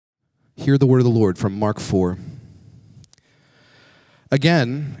Hear the word of the Lord from Mark 4.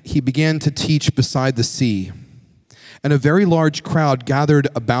 Again, he began to teach beside the sea, and a very large crowd gathered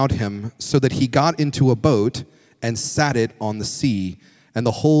about him, so that he got into a boat and sat it on the sea, and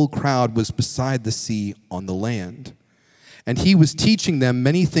the whole crowd was beside the sea on the land. And he was teaching them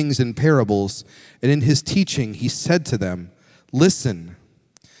many things in parables, and in his teaching he said to them, "Listen,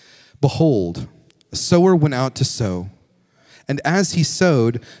 behold, a sower went out to sow. And as he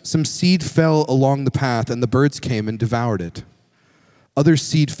sowed, some seed fell along the path, and the birds came and devoured it. Other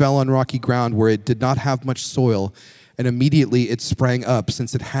seed fell on rocky ground where it did not have much soil, and immediately it sprang up,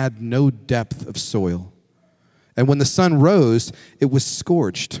 since it had no depth of soil. And when the sun rose, it was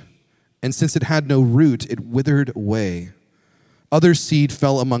scorched, and since it had no root, it withered away. Other seed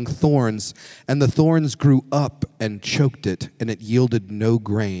fell among thorns, and the thorns grew up and choked it, and it yielded no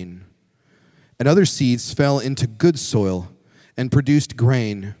grain. And other seeds fell into good soil, and produced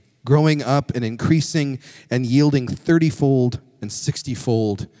grain, growing up and increasing and yielding 30-fold and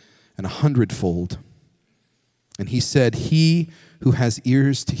 60-fold and 100-fold. And he said, "He who has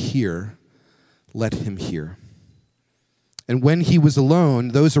ears to hear, let him hear." And when he was alone,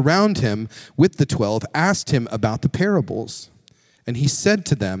 those around him with the 12 asked him about the parables. And he said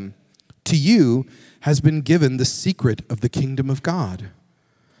to them, "To you has been given the secret of the kingdom of God.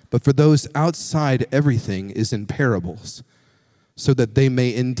 But for those outside, everything is in parables, so that they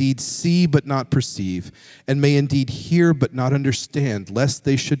may indeed see but not perceive, and may indeed hear but not understand, lest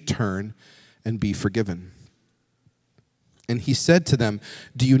they should turn and be forgiven." And he said to them,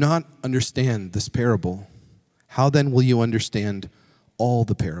 "Do you not understand this parable? How then will you understand all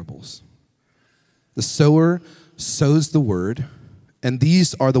the parables? The sower sows the word, and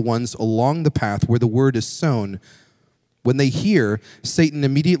these are the ones along the path where the word is sown. When they hear, Satan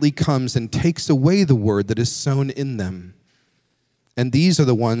immediately comes and takes away the word that is sown in them. And these are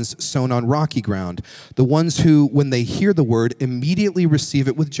the ones sown on rocky ground, the ones who, when they hear the word, immediately receive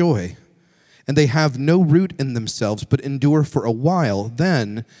it with joy. And they have no root in themselves, but endure for a while.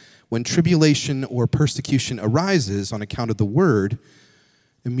 Then, when tribulation or persecution arises on account of the word,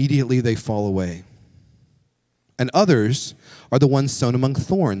 immediately they fall away. And others are the ones sown among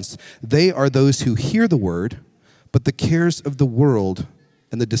thorns. They are those who hear the word, but the cares of the world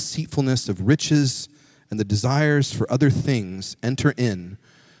and the deceitfulness of riches and the desires for other things enter in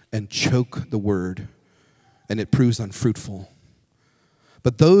and choke the word, and it proves unfruitful.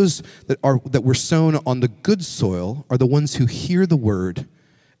 But those that were sown on the good soil are the ones who hear the word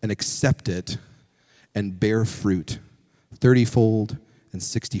and accept it and bear fruit, 30-fold and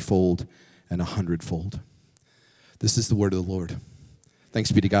 60-fold and 100-fold. This is the word of the Lord.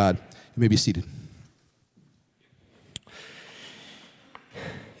 Thanks be to God. You may be seated.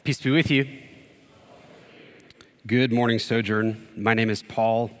 Peace be with you. Good morning, Sojourn. My name is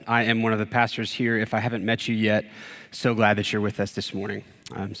Paul. I am one of the pastors here. If I haven't met you yet, so glad that you're with us this morning.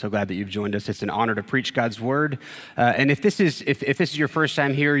 I'm so glad that you've joined us. It's an honor to preach God's word. And if this is your first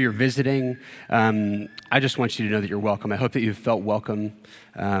time here, you're visiting, I just want you to know that you're welcome. I hope that you've felt welcome.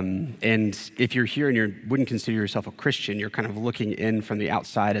 And if you're here and you wouldn't consider yourself a Christian, you're kind of looking in from the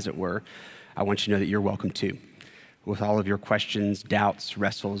outside, as it were, I want you to know that you're welcome too. With all of your questions, doubts,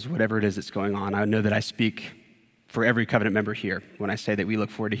 wrestles, whatever it is that's going on, I know that I speak for every covenant member here when I say that we look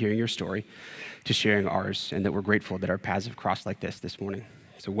forward to hearing your story, to sharing ours, and that we're grateful that our paths have crossed like this morning.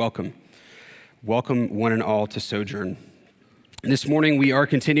 So welcome. Welcome one and all to Sojourn. This morning we are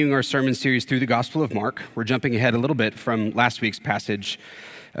continuing our sermon series through the Gospel of Mark. We're jumping ahead a little bit from last week's passage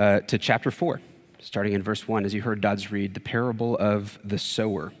to chapter 4, starting in verse 1, as you heard Dodds read, the parable of the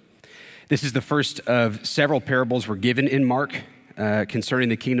sower. This is the first of several parables we're given in Mark concerning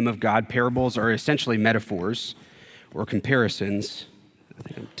the kingdom of God. Parables are essentially metaphors or comparisons. I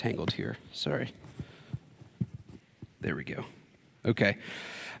think I'm tangled here. Sorry. There we go. Okay.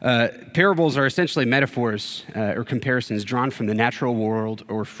 Parables are essentially metaphors or comparisons drawn from the natural world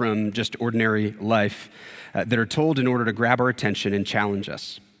or from just ordinary life that are told in order to grab our attention and challenge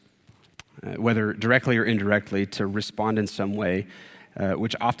us, whether directly or indirectly, to respond in some way,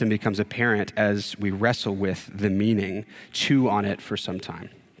 which often becomes apparent as we wrestle with the meaning, chew on it for some time.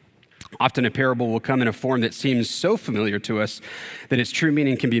 Often a parable will come in a form that seems so familiar to us that its true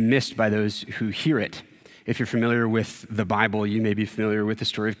meaning can be missed by those who hear it. If you're familiar with the Bible, you may be familiar with the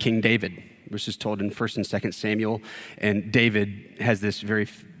story of King David, which is told in 1 and 2 Samuel. And David has this very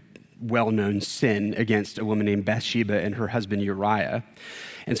well-known sin against a woman named Bathsheba and her husband Uriah.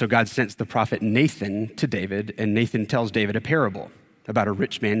 And so God sends the prophet Nathan to David, and Nathan tells David a parable. about a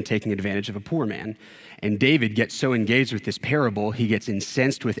rich man taking advantage of a poor man. And David gets so engaged with this parable, he gets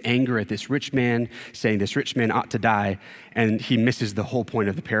incensed with anger at this rich man, saying this rich man ought to die, and he misses the whole point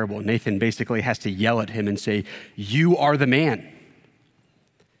of the parable. Nathan basically has to yell at him and say, "You are the man."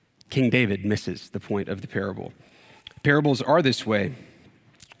 King David misses the point of the parable. Parables are this way.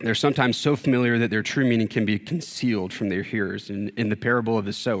 They're sometimes so familiar that their true meaning can be concealed from their hearers. In the parable of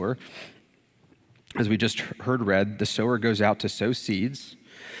the sower, as we just heard read, the sower goes out to sow seeds,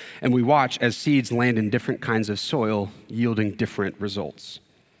 and we watch as seeds land in different kinds of soil, yielding different results.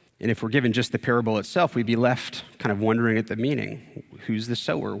 And if we're given just the parable itself, we'd be left kind of wondering at the meaning. Who's the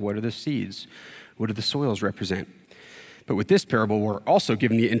sower? What are the seeds? What do the soils represent? But with this parable, we're also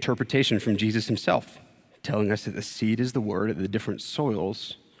given the interpretation from Jesus himself, telling us that the seed is the word, that the different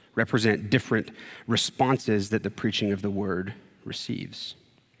soils represent different responses that the preaching of the word receives.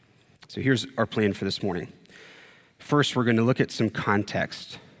 So here's our plan for this morning. First, we're going to look at some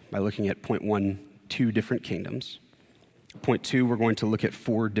context by looking at point 1, 2 different kingdoms. Point 2, we're going to look at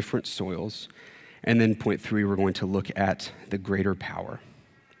 4 different soils. And then point 3, we're going to look at the greater power.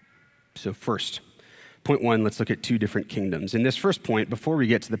 So first, point 1, let's look at 2 different kingdoms. In this first point, before we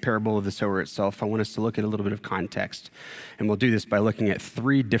get to the parable of the sower itself, I want us to look at a little bit of context. And we'll do this by looking at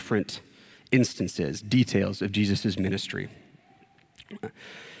 3 different instances, details of Jesus' ministry.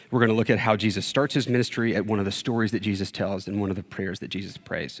 We're going to look at how Jesus starts his ministry, at one of the stories that Jesus tells, and one of the prayers that Jesus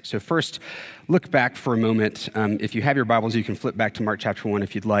prays. So first, look back for a moment. If you have your Bibles, you can flip back to Mark chapter 1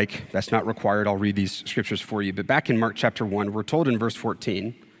 if you'd like. That's not required. I'll read these scriptures for you. But back in Mark chapter 1, we're told in verse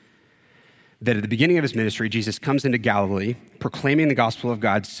 14 that at the beginning of his ministry, Jesus comes into Galilee, proclaiming the gospel of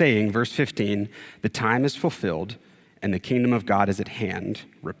God, saying, verse 15, "The time is fulfilled, and the kingdom of God is at hand.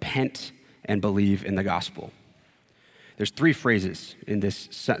 Repent and believe in the gospel." There's 3 phrases in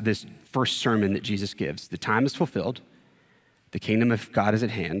this first sermon that Jesus gives. The time is fulfilled, the kingdom of God is at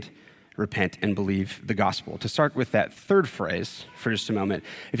hand, repent and believe the gospel. To start with that third phrase for just a moment,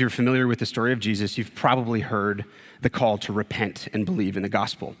 if you're familiar with the story of Jesus, you've probably heard the call to repent and believe in the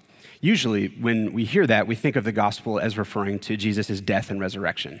gospel. Usually, when we hear that, we think of the gospel as referring to Jesus' death and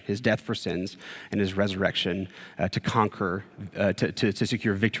resurrection, his death for sins and his resurrection to conquer, to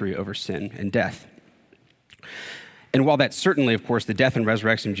secure victory over sin and death. And while that's certainly, of course, the death and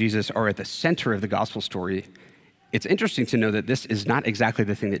resurrection of Jesus are at the center of the gospel story, it's interesting to know that this is not exactly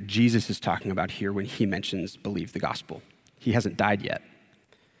the thing that Jesus is talking about here when he mentions believe the gospel. He hasn't died yet.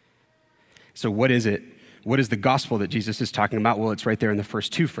 So what is it? What is the gospel that Jesus is talking about? Well, it's right there in the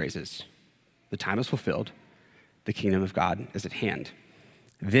first 2 phrases. The time is fulfilled. The kingdom of God is at hand.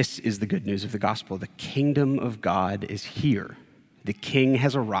 This is the good news of the gospel. The kingdom of God is here. The king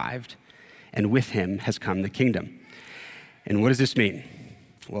has arrived, and with him has come the kingdom. And what does this mean?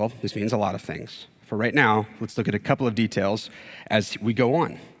 Well, this means a lot of things. For right now, let's look at a couple of details as we go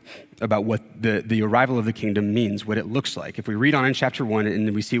on about what the arrival of the kingdom means, what it looks like. If we read on in chapter 1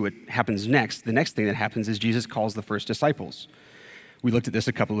 and we see what happens next, the next thing that happens is Jesus calls the first disciples. We looked at this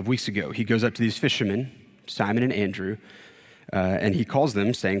a couple of weeks ago. He goes up to these fishermen, Simon and Andrew, and he calls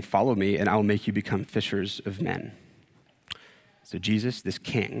them saying, "Follow me and I will make you become fishers of men." So Jesus, this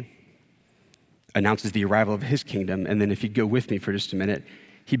king, announces the arrival of his kingdom, and then if you go with me for just a minute,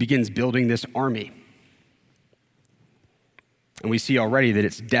 he begins building this army. And we see already that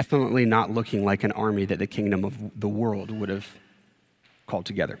it's definitely not looking like an army that the kingdom of the world would have called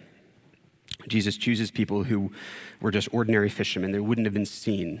together. Jesus chooses people who were just ordinary fishermen. They wouldn't have been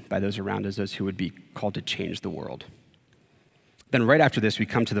seen by those around as those who would be called to change the world. Then right after this, we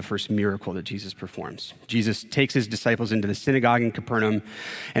come to the first miracle that Jesus performs. Jesus takes his disciples into the synagogue in Capernaum,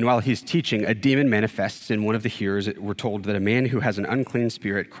 and while he's teaching, a demon manifests in one of the hearers. We're told that a man who has an unclean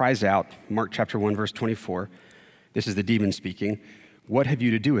spirit cries out, Mark chapter 1, verse 24, this is the demon speaking, "What have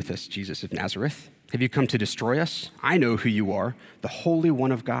you to do with us, Jesus of Nazareth? Have you come to destroy us? I know who you are, the Holy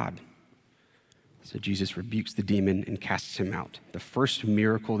One of God." So Jesus rebukes the demon and casts him out. The first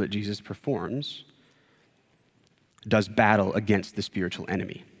miracle that Jesus performs does battle against the spiritual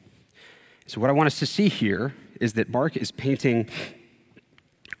enemy. So what I want us to see here is that Mark is painting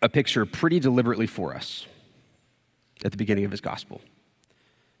a picture pretty deliberately for us at the beginning of his gospel.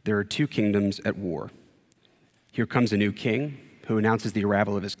 There are 2 kingdoms at war. Here comes a new king who announces the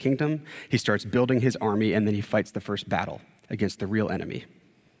arrival of his kingdom. He starts building his army, and then he fights the first battle against the real enemy.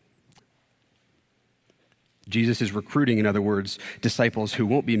 Jesus is recruiting, in other words, disciples who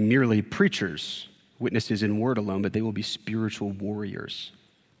won't be merely preachers, witnesses in word alone, but they will be spiritual warriors.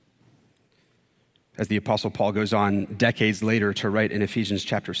 As the Apostle Paul goes on decades later to write in Ephesians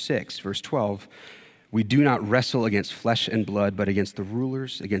chapter 6, verse 12, We do not wrestle against flesh and blood, but against the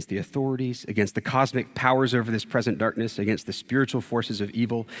rulers, against the authorities, against the cosmic powers over this present darkness, against the spiritual forces of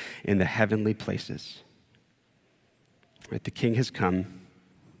evil in the heavenly places. Right? The king has come,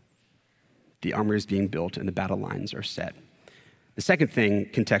 the armor is being built, and the battle lines are set. The second thing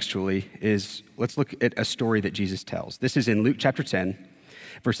contextually is, let's look at a story that Jesus tells. This is in Luke chapter 10,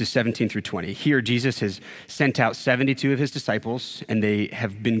 verses 17 through 20. Here, Jesus has sent out 72 of his disciples, and they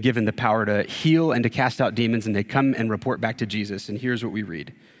have been given the power to heal and to cast out demons, and they come and report back to Jesus. And here's what we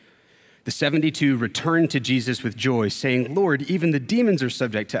read. The 72 returned to Jesus with joy, saying, "Lord, even the demons are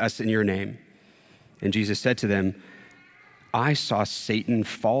subject to us in your name." And Jesus said to them, "I saw Satan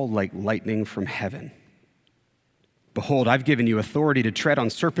fall like lightning from heaven. Behold, I've given you authority to tread on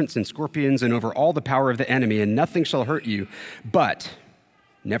serpents and scorpions and over all the power of the enemy, and nothing shall hurt you. But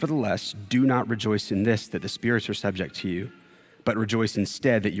nevertheless, do not rejoice in this, that the spirits are subject to you, but rejoice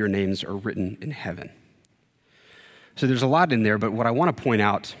instead that your names are written in heaven." So there's a lot in there, but what I want to point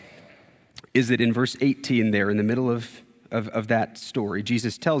out is that in verse 18 there, in the middle of that story,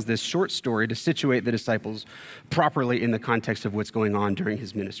 Jesus tells this short story to situate the disciples properly in the context of what's going on during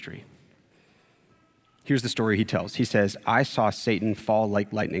his ministry. Here's the story he tells. He says, "I saw Satan fall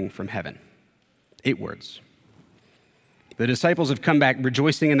like lightning from heaven." 8 words. The disciples have come back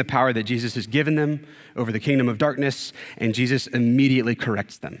rejoicing in the power that Jesus has given them over the kingdom of darkness, and Jesus immediately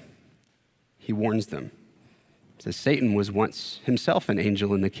corrects them. He warns them. He says, Satan was once himself an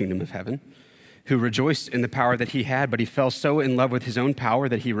angel in the kingdom of heaven who rejoiced in the power that he had, but he fell so in love with his own power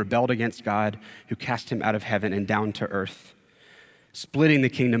that he rebelled against God, who cast him out of heaven and down to earth, splitting the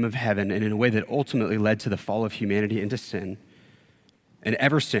kingdom of heaven, and in a way that ultimately led to the fall of humanity into sin. And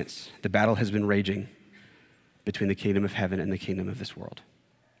ever since, the battle has been raging between the kingdom of heaven and the kingdom of this world.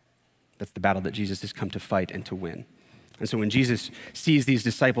 That's the battle that Jesus has come to fight and to win. And so when Jesus sees these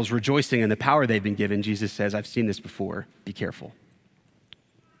disciples rejoicing in the power they've been given, Jesus says, "I've seen this before. Be careful.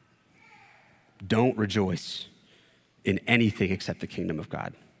 Don't rejoice in anything except the kingdom of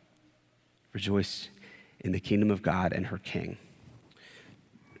God. Rejoice in the kingdom of God and her king."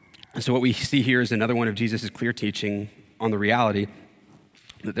 And so what we see here is another one of Jesus' clear teaching on the reality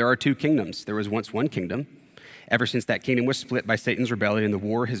that there are 2 kingdoms. There was once one kingdom. Ever since that kingdom was split by Satan's rebellion, the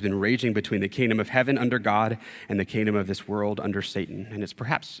war has been raging between the kingdom of heaven under God and the kingdom of this world under Satan. And it's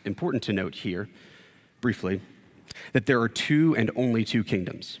perhaps important to note here, briefly, that there are 2 and only 2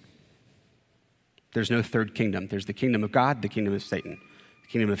 kingdoms. There's no third kingdom. There's the kingdom of God, the kingdom of Satan, the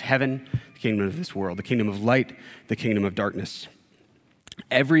kingdom of heaven, the kingdom of this world, the kingdom of light, the kingdom of darkness.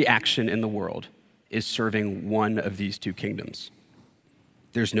 Every action in the world is serving one of these 2 kingdoms.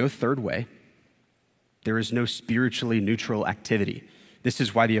 There's no third way. There is no spiritually neutral activity. This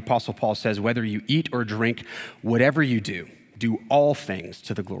is why the Apostle Paul says, whether you eat or drink, whatever you do, do all things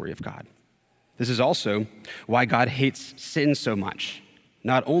to the glory of God. This is also why God hates sin so much.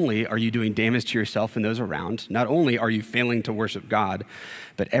 Not only are you doing damage to yourself and those around, not only are you failing to worship God,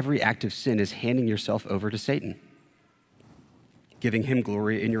 but every act of sin is handing yourself over to Satan, giving him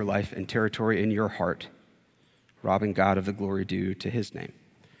glory in your life and territory in your heart, robbing God of the glory due to his name.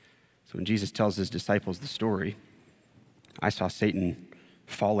 So when Jesus tells his disciples the story, "I saw Satan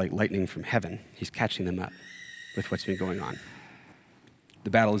fall like lightning from heaven," he's catching them up with what's been going on. The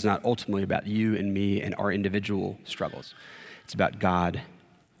battle is not ultimately about you and me and our individual struggles. It's about God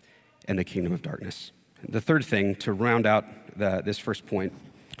and the kingdom of darkness. The third thing, to round out this first point,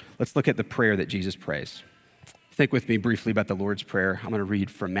 let's look at the prayer that Jesus prays. Think with me briefly about the Lord's Prayer. I'm going to read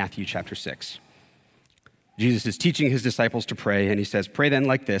from Matthew chapter 6. Jesus is teaching his disciples to pray, and he says, "Pray then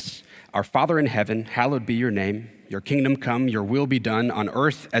like this, Our Father in heaven, hallowed be your name. Your kingdom come, your will be done on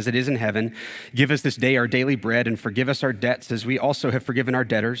earth as it is in heaven. Give us this day our daily bread, and forgive us our debts as we also have forgiven our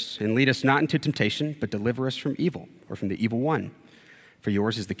debtors. And lead us not into temptation, but deliver us from evil," or from the evil one. "For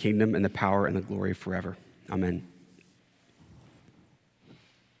yours is the kingdom and the power and the glory forever. Amen."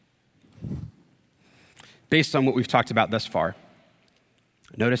 Based on what we've talked about thus far,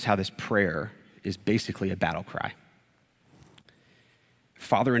 notice how this prayer is basically a battle cry.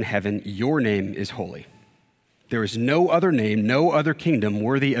 Father in heaven, your name is holy. There is no other name, no other kingdom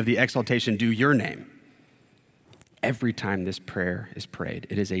worthy of the exaltation due your name. Every time this prayer is prayed,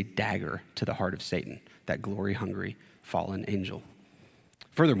 it is a dagger to the heart of Satan, that glory-hungry, fallen angel.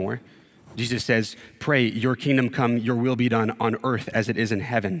 Furthermore, Jesus says, "Pray, your kingdom come, your will be done on earth as it is in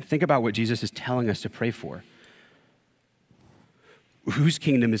heaven." Think about what Jesus is telling us to pray for. Whose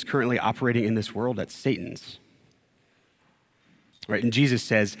kingdom is currently operating in this world? That's Satan's. Right? And Jesus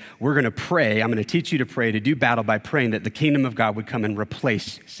says, we're going to pray, I'm going to teach you to pray, to do battle by praying that the kingdom of God would come and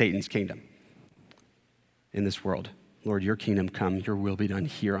replace Satan's kingdom in this world. Lord, your kingdom come, your will be done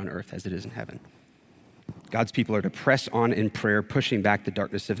here on earth as it is in heaven. God's people are to press on in prayer, pushing back the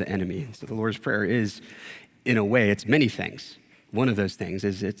darkness of the enemy. So the Lord's Prayer is, in a way, it's many things. One of those things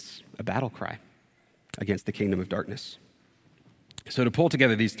is it's a battle cry against the kingdom of darkness. So to pull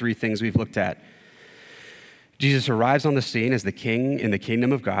together these three things we've looked at, Jesus arrives on the scene as the king in the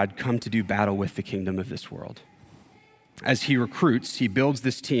kingdom of God, come to do battle with the kingdom of this world. As he recruits, he builds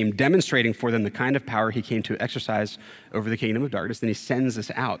this team, demonstrating for them the kind of power he came to exercise over the kingdom of darkness. Then he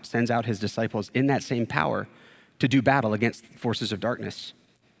sends out his disciples in that same power to do battle against forces of darkness.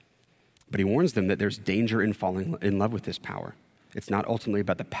 But he warns them that there's danger in falling in love with this power. It's not ultimately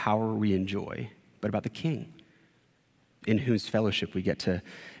about the power we enjoy, but about the king, in whose fellowship we get to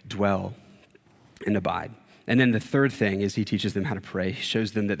dwell and abide. And then the third thing is he teaches them how to pray. He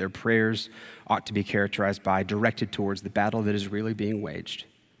shows them that their prayers ought to be characterized by, directed towards the battle that is really being waged,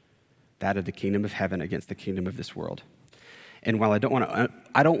 that of the kingdom of heaven against the kingdom of this world. And while I don't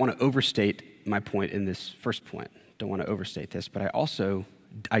want to overstate my point in this first point, don't want to overstate this, but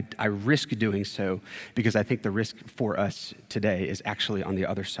I risk doing so because I think the risk for us today is actually on the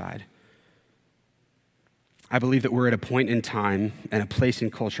other side. I believe that we're at a point in time and a place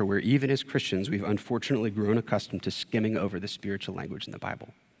in culture where even as Christians, we've unfortunately grown accustomed to skimming over the spiritual language in the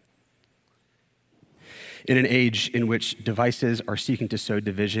Bible. In an age in which devices are seeking to sow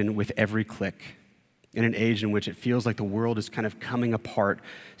division with every click, in an age in which it feels like the world is kind of coming apart,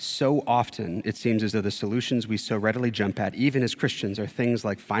 so often it seems as though the solutions we so readily jump at, even as Christians, are things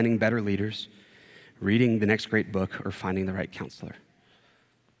like finding better leaders, reading the next great book, or finding the right counselor.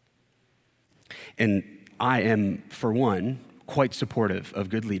 And I am, for one, quite supportive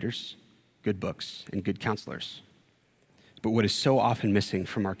of good leaders, good books, and good counselors. But what is so often missing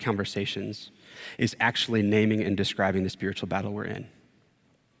from our conversations is actually naming and describing the spiritual battle we're in.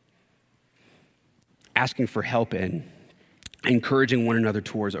 Asking for help in, encouraging one another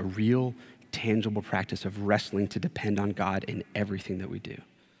towards a real, tangible practice of wrestling to depend on God in everything that we do.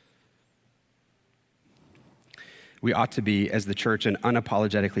 We ought to be, as the church, an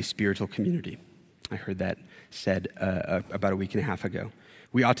unapologetically spiritual community. I heard that said about a week and a half ago.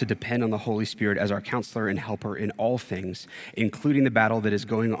 We ought to depend on the Holy Spirit as our counselor and helper in all things, including the battle that is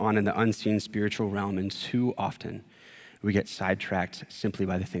going on in the unseen spiritual realm. And too often, we get sidetracked simply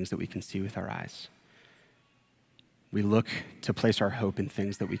by the things that we can see with our eyes. We look to place our hope in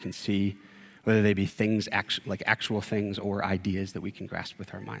things that we can see, whether they be things like actual things or ideas that we can grasp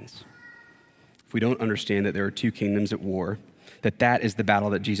with our minds. If we don't understand that there are two kingdoms at war, that is the battle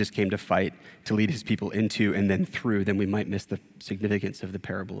that Jesus came to fight, to lead his people into and then through, then we might miss the significance of the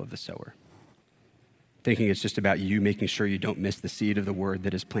parable of the sower. Thinking it's just about you making sure you don't miss the seed of the word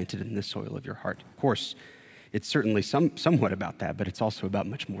that is planted in the soil of your heart. Of course, it's certainly somewhat about that, but it's also about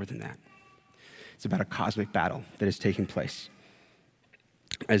much more than that. It's about a cosmic battle that is taking place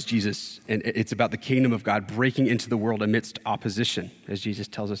as Jesus, and it's about the kingdom of God breaking into the world amidst opposition, as Jesus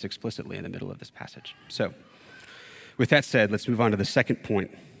tells us explicitly in the middle of this passage. So, with that said, let's move on to the second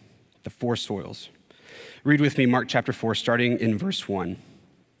point, the four soils. Read with me Mark chapter 4, starting in verse 1.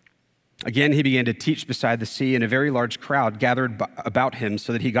 Again, he began to teach beside the sea, and a very large crowd gathered about him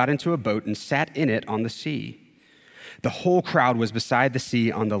so that he got into a boat and sat in it on the sea. The whole crowd was beside the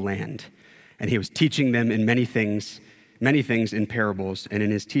sea on the land, and he was teaching them in many things in parables, and in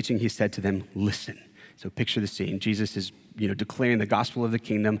his teaching he said to them, listen. So picture the scene. Jesus is declaring the gospel of the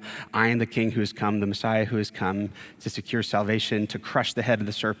kingdom. I am the king who has come, the Messiah who has come to secure salvation, to crush the head of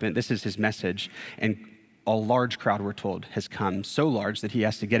the serpent. This is his message. And a large crowd, we're told, has come, so large that he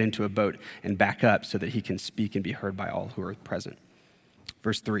has to get into a boat and back up so that he can speak and be heard by all who are present.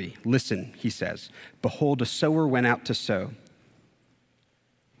 Verse 3, listen, he says, behold, a sower went out to sow.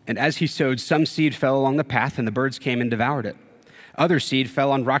 And as he sowed, some seed fell along the path, and the birds came and devoured it. Other seed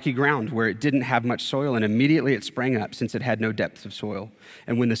fell on rocky ground where it didn't have much soil, and immediately it sprang up, since it had no depth of soil.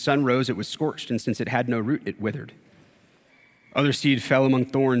 And when the sun rose, it was scorched, and since it had no root, it withered. Other seed fell among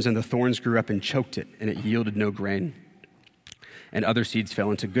thorns, and the thorns grew up and choked it, and it yielded no grain. And other seeds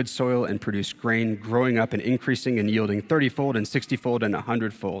fell into good soil and produced grain, growing up and increasing and yielding 30-fold and 60-fold and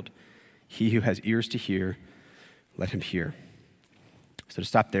 100-fold. He who has ears to hear, let him hear. So to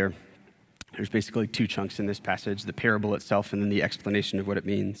stop there, there's basically two chunks in this passage, the parable itself and then the explanation of what it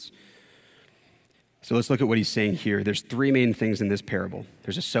means. So let's look at what he's saying here. There's three main things in this parable.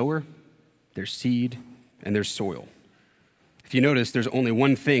 There's a sower, there's seed, and there's soil. If you notice, there's only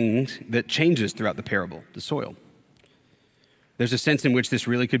one thing that changes throughout the parable, the soil. There's a sense in which this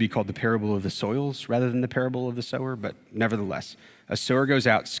really could be called the parable of the soils rather than the parable of the sower, but nevertheless, a sower goes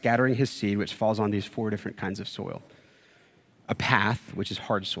out scattering his seed, which falls on these four different kinds of soil. A path, which is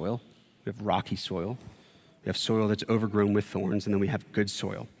hard soil. We have rocky soil. We have soil that's overgrown with thorns, and then we have good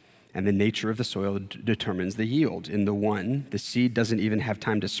soil. And the nature of the soil determines the yield. In the one, the seed doesn't even have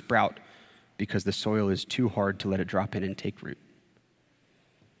time to sprout because the soil is too hard to let it drop in and take root.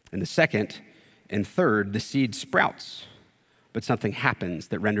 In the second and third, the seed sprouts, but something happens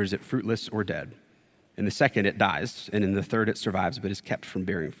that renders it fruitless or dead. In the second, it dies, and in the third, it survives, but is kept from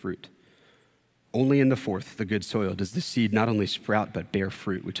bearing fruit. Only in the fourth, the good soil, does the seed not only sprout, but bear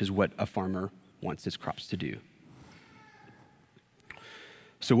fruit, which is what a farmer wants his crops to do.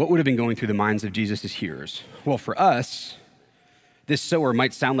 So what would have been going through the minds of Jesus' hearers? Well, for us, this sower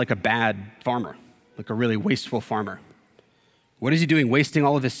might sound like a bad farmer, like a really wasteful farmer. What is he doing wasting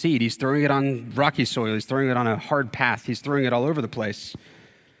all of his seed? He's throwing it on rocky soil. He's throwing it on a hard path. He's throwing it all over the place.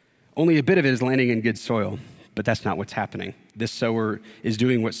 Only a bit of it is landing in good soil, but that's not what's happening. This sower is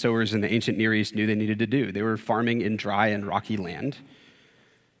doing what sowers in the ancient Near East knew they needed to do. They were farming in dry and rocky land.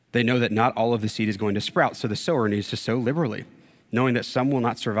 They know that not all of the seed is going to sprout, so the sower needs to sow liberally, knowing that some will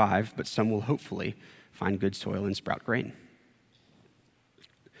not survive, but some will hopefully find good soil and sprout grain.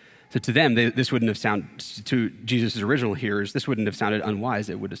 So to them, this wouldn't have sounded, to Jesus' original hearers, this wouldn't have sounded unwise.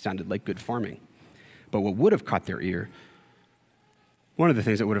 It would have sounded like good farming. But what would have caught their ear, one of the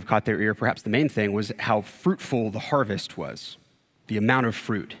things that would have caught their ear, perhaps the main thing, was how fruitful the harvest was, the amount of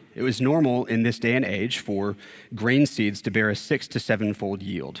fruit. It was normal in this day and age for grain seeds to bear a 6 to 7-fold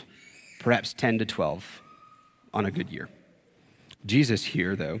yield, perhaps 10 to 12 on a good year. Jesus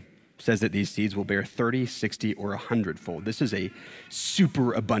here, though, says that these seeds will bear 30, 60, or 100-fold. This is a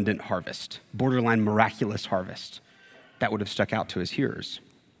super abundant harvest, borderline miraculous harvest. That would have stuck out to his hearers.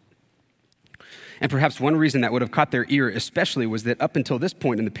 And perhaps one reason that would have caught their ear especially was that up until this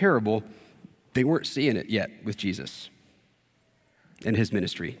point in the parable, they weren't seeing it yet with Jesus and his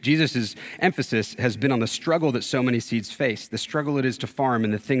ministry. Jesus' emphasis has been on the struggle that so many seeds face, the struggle it is to farm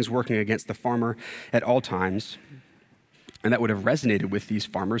and the things working against the farmer at all times. And that would have resonated with these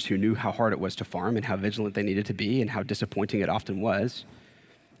farmers who knew how hard it was to farm and how vigilant they needed to be and how disappointing it often was.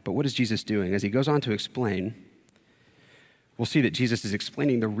 But what is Jesus doing? As he goes on to explain, we'll see that Jesus is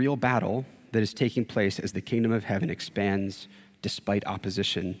explaining the real battle that is taking place as the kingdom of heaven expands despite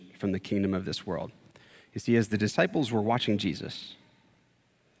opposition from the kingdom of this world. You see, as the disciples were watching Jesus,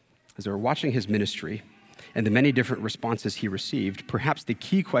 as they were watching his ministry and the many different responses he received, perhaps the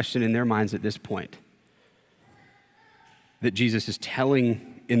key question in their minds at this point that Jesus is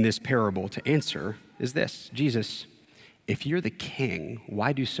telling in this parable to answer is this: Jesus, if you're the king,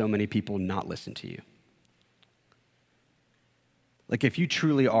 why do so many people not listen to you? Like, if you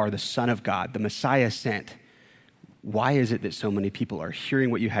truly are the Son of God, the Messiah sent, why is it that so many people are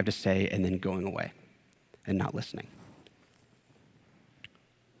hearing what you have to say and then going away and not listening?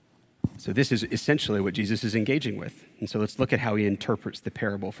 So this is essentially what Jesus is engaging with. And so let's look at how he interprets the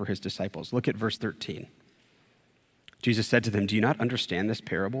parable for his disciples. Look at verse 13. Jesus said to them, "Do you not understand this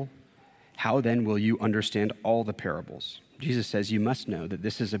parable? How then will you understand all the parables?" Jesus says, you must know that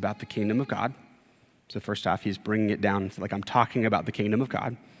this is about the kingdom of God. So first off, he's bringing it down to like, I'm talking about the kingdom of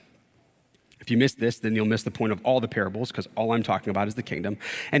God. If you miss this, then you'll miss the point of all the parables, because all I'm talking about is the kingdom.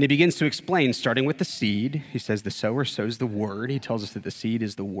 And he begins to explain, starting with the seed. He says the sower sows the word. He tells us that the seed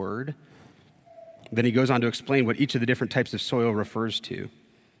is the word. Then he goes on to explain what each of the different types of soils refer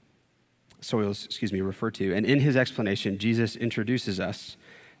to. And in his explanation, Jesus introduces us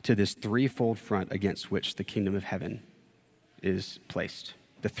to this threefold front against which the kingdom of heaven is placed.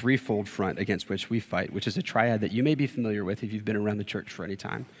 The threefold front against which we fight, which is a triad that you may be familiar with if you've been around the church for any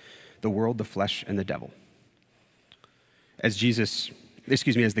time: the world, the flesh, and the devil. As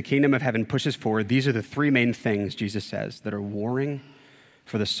the kingdom of heaven pushes forward, these are the three main things, Jesus says, that are warring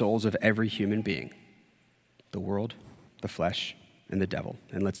for the souls of every human being: the world, the flesh, and the devil.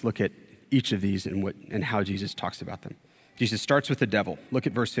 And let's look at each of these and how Jesus talks about them. Jesus starts with the devil. Look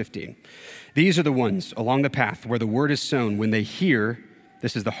at verse 15. These are the ones along the path where the word is sown. When they hear,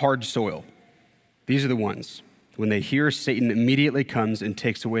 this is the hard soil. These are the ones. When they hear, Satan immediately comes and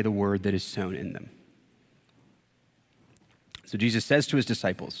takes away the word that is sown in them. So Jesus says to his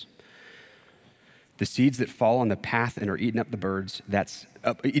disciples, the seeds that fall on the path and are eaten up by the birds, that's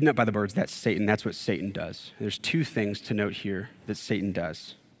Satan. That's what Satan does. There's two things to note here that Satan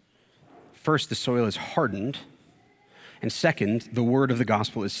does. First, the soil is hardened. And second, the word of the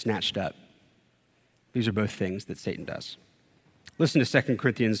gospel is snatched up. These are both things that Satan does. Listen to 2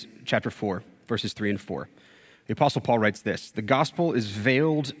 Corinthians chapter 4, verses 3 and 4. The Apostle Paul writes this: the gospel is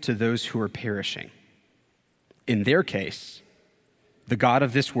veiled to those who are perishing. In their case, the God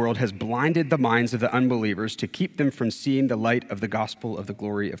of this world has blinded the minds of the unbelievers to keep them from seeing the light of the gospel of the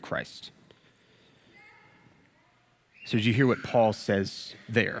glory of Christ. So did you hear what Paul says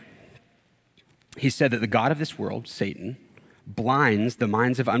there? He said that the God of this world, Satan, blinds the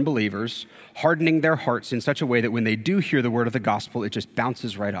minds of unbelievers, hardening their hearts in such a way that when they do hear the word of the gospel, it just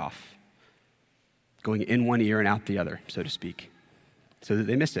bounces right off, going in one ear and out the other, so to speak, so that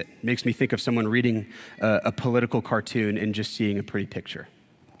they miss it. It makes me think of someone reading a political cartoon and just seeing a pretty picture,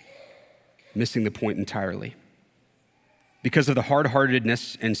 missing the point entirely. Because of the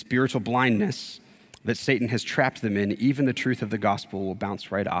hard-heartedness and spiritual blindness that Satan has trapped them in, even the truth of the gospel will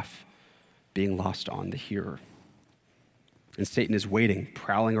bounce right off, being lost on the hearer. And Satan is waiting,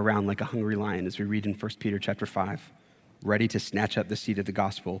 prowling around like a hungry lion, as we read in 1 Peter chapter 5, ready to snatch up the seed of the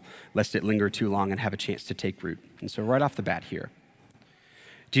gospel, lest it linger too long and have a chance to take root. And so right off the bat here,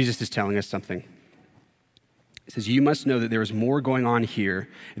 Jesus is telling us something. He says, you must know that there is more going on here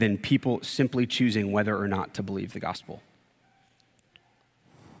than people simply choosing whether or not to believe the gospel.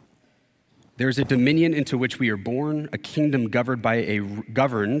 There's a dominion into which we are born, a kingdom governed by a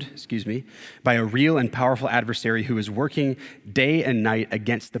real and powerful adversary who is working day and night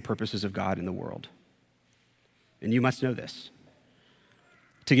against the purposes of God in the world. And you must know this.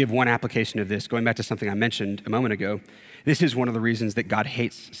 To give one application of this, going back to something I mentioned a moment ago, this is one of the reasons that God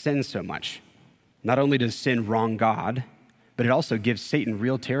hates sin so much. Not only does sin wrong God, but it also gives Satan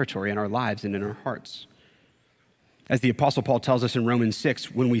real territory in our lives and in our hearts. As the Apostle Paul tells us in Romans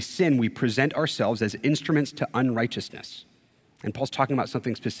 6, when we sin, we present ourselves as instruments to unrighteousness. And Paul's talking about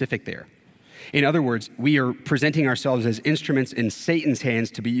something specific there. In other words, we are presenting ourselves as instruments in Satan's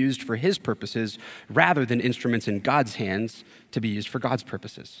hands to be used for his purposes, rather than instruments in God's hands to be used for God's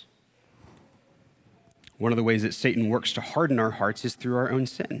purposes. One of the ways that Satan works to harden our hearts is through our own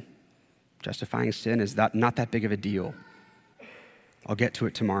sin. Justifying sin is not that big of a deal. I'll get to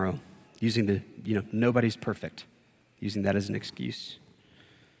it tomorrow, using nobody's perfect, using that as an excuse.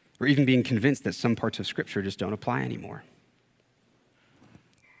 Or even being convinced that some parts of Scripture just don't apply anymore.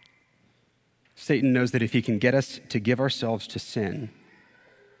 Satan knows that if he can get us to give ourselves to sin,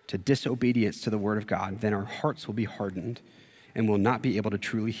 to disobedience to the word of God, then our hearts will be hardened and will not be able to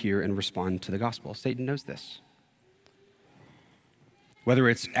truly hear and respond to the gospel. Satan knows this. Whether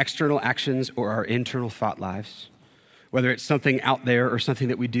it's external actions or our internal thought lives, whether it's something out there or something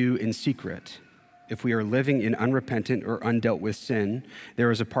that we do in secret, if we are living in unrepentant or undealt with sin,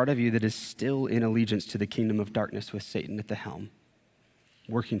 there is a part of you that is still in allegiance to the kingdom of darkness with Satan at the helm,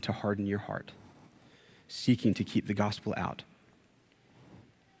 working to harden your heart, seeking to keep the gospel out.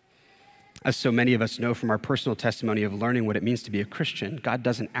 As so many of us know from our personal testimony of learning what it means to be a Christian, God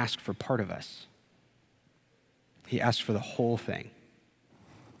doesn't ask for part of us. He asks for the whole thing.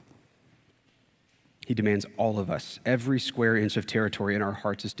 He demands all of us. Every square inch of territory in our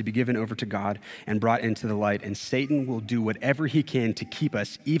hearts is to be given over to God and brought into the light, and Satan will do whatever he can to keep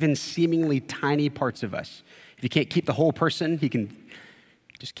us, even seemingly tiny parts of us. If he can't keep the whole person, he can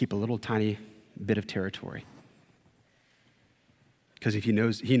just keep a little tiny bit of territory. Because he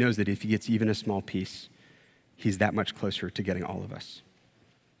knows that if he gets even a small piece, he's that much closer to getting all of us.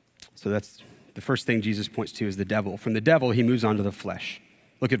 So that's the first thing Jesus points to is the devil. From the devil, he moves on to the flesh.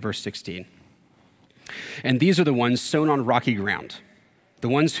 Look at verse 16. And these are the ones sown on rocky ground, the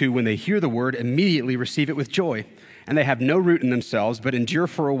ones who, when they hear the word, immediately receive it with joy, and they have no root in themselves, but endure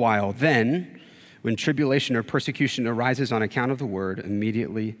for a while. Then, when tribulation or persecution arises on account of the word,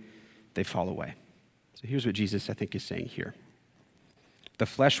 immediately they fall away. So here's what Jesus, I think, is saying here. The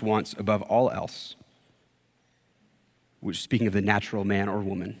flesh wants, above all else, which speaking of the natural man or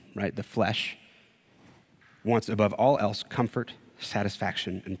woman, right? The flesh wants, above all else, comfort,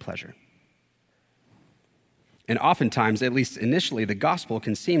 satisfaction, and pleasure. And oftentimes, at least initially, the gospel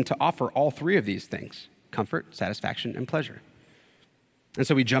can seem to offer all three of these things: comfort, satisfaction, and pleasure. And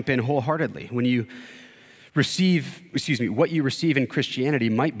so we jump in wholeheartedly. When you what you receive in Christianity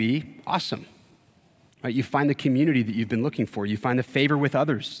might be awesome. Right? You find the community that you've been looking for. You find the favor with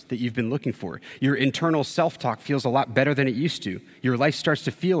others that you've been looking for. Your internal self-talk feels a lot better than it used to. Your life starts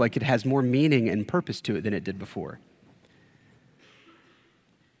to feel like it has more meaning and purpose to it than it did before.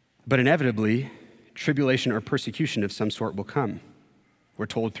 But inevitably, tribulation or persecution of some sort will come. We're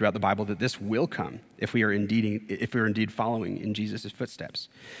told throughout the Bible that this will come if we are indeed following in Jesus' footsteps.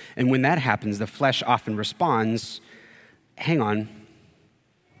 And when that happens, the flesh often responds, hang on,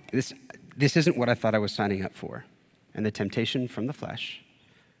 this isn't what I thought I was signing up for. And the temptation from the flesh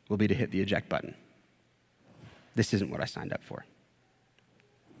will be to hit the eject button. This isn't what I signed up for.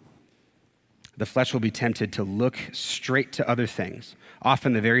 The flesh will be tempted to look straight to other things,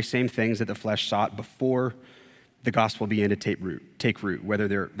 often the very same things that the flesh sought before the gospel began to take root, whether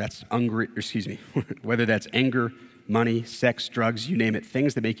that's anger, money, sex, drugs, you name it,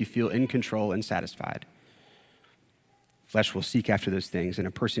 things that make you feel in control and satisfied. Flesh will seek after those things, and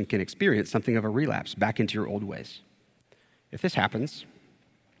a person can experience something of a relapse back into your old ways. If this happens,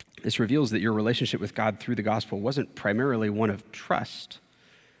 this reveals that your relationship with God through the gospel wasn't primarily one of trust,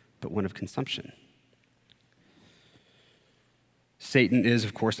 but one of consumption. Satan is,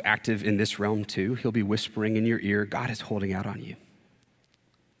 of course, active in this realm too. He'll be whispering in your ear, God is holding out on you.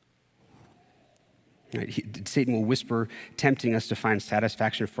 Right? Satan will whisper, tempting us to find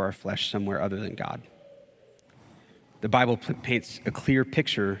satisfaction for our flesh somewhere other than God. The Bible paints a clear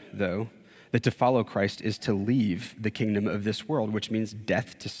picture, though, that to follow Christ is to leave the kingdom of this world, which means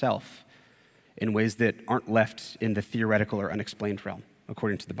death to self, in ways that aren't left in the theoretical or unexplained realm,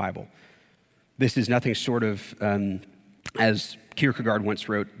 according to the Bible. This is nothing short of, as Kierkegaard once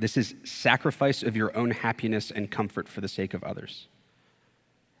wrote, this is sacrifice of your own happiness and comfort for the sake of others.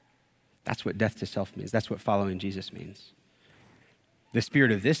 That's what death to self means. That's what following Jesus means. The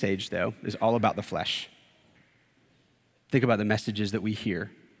spirit of this age, though, is all about the flesh. Think about the messages that we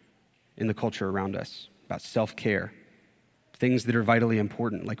hear in the culture around us about self-care, things that are vitally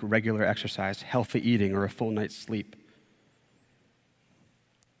important like regular exercise, healthy eating, or a full night's sleep.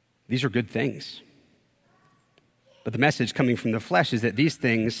 These are good things. But the message coming from the flesh is that these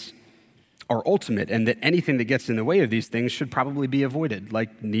things are ultimate and that anything that gets in the way of these things should probably be avoided,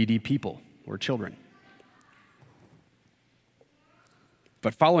 like needy people or children.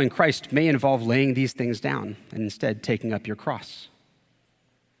 But following Christ may involve laying these things down and instead taking up your cross.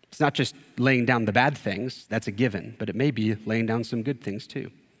 It's not just laying down the bad things, that's a given, but it may be laying down some good things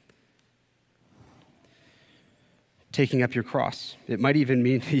too. Taking up your cross. It might even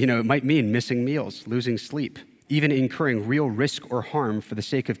mean, it might mean missing meals, losing sleep, even incurring real risk or harm for the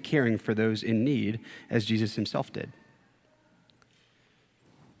sake of caring for those in need, as Jesus himself did.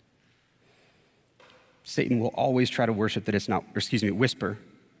 Satan will always try to whisper that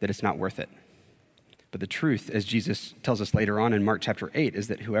it's not worth it. But the truth, as Jesus tells us later on in Mark chapter 8, is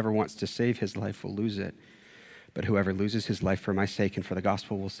that whoever wants to save his life will lose it. But whoever loses his life for my sake and for the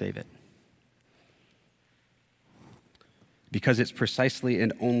gospel will save it. Because it's precisely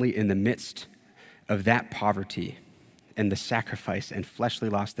and only in the midst of that poverty and the sacrifice and fleshly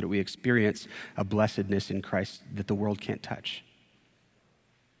loss that we experience a blessedness in Christ that the world can't touch.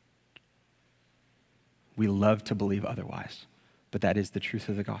 We love to believe otherwise, but that is the truth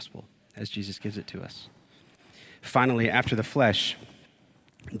of the gospel as Jesus gives it to us. Finally, after the flesh,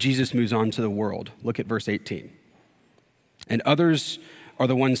 Jesus moves on to the world. Look at verse 18. And others are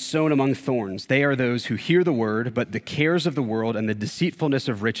the ones sown among thorns. They are those who hear the word, but the cares of the world and the deceitfulness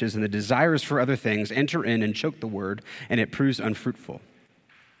of riches and the desires for other things enter in and choke the word, and it proves unfruitful.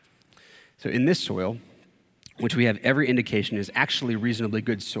 So in this soil, which we have every indication is actually reasonably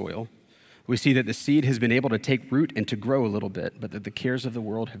good soil, we see that the seed has been able to take root and to grow a little bit, but that the cares of the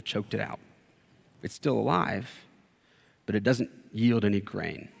world have choked it out. It's still alive, but it doesn't yield any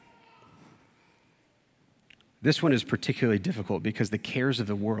grain. This one is particularly difficult because the cares of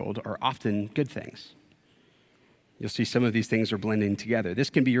the world are often good things. You'll see some of these things are blending together. This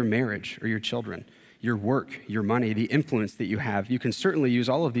can be your marriage or your children, your work, your money, the influence that you have. You can certainly use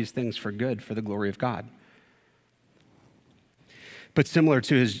all of these things for good, for the glory of God. But similar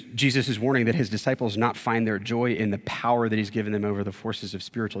to Jesus' warning that his disciples not find their joy in the power that he's given them over the forces of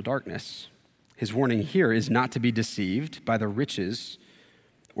spiritual darkness, his warning here is not to be deceived by the riches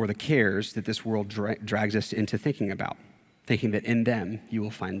or the cares that this world drags us into thinking about, thinking that in them you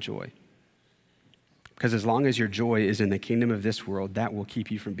will find joy. Because as long as your joy is in the kingdom of this world, that will keep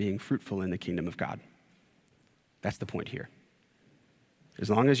you from being fruitful in the kingdom of God. That's the point here. As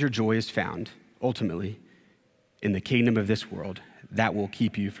long as your joy is found, ultimately, in the kingdom of this world, that will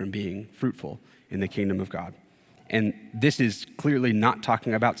keep you from being fruitful in the kingdom of God. And this is clearly not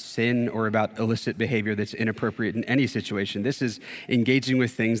talking about sin or about illicit behavior that's inappropriate in any situation. This is engaging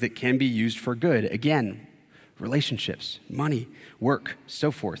with things that can be used for good. Again, relationships, money, work,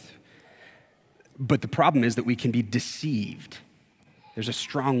 so forth. But the problem is that we can be deceived. There's a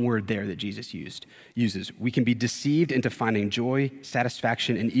strong word there that Jesus uses. We can be deceived into finding joy,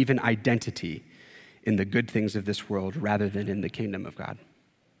 satisfaction, and even identity in the good things of this world rather than in the kingdom of God.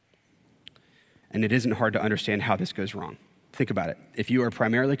 And it isn't hard to understand how this goes wrong. Think about it. If you are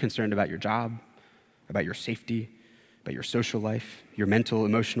primarily concerned about your job, about your safety, about your social life, your mental,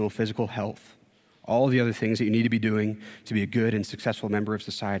 emotional, physical health, all the other things that you need to be doing to be a good and successful member of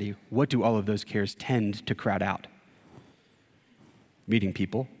society, what do all of those cares tend to crowd out? Meeting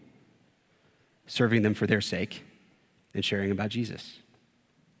people, serving them for their sake, and sharing about Jesus.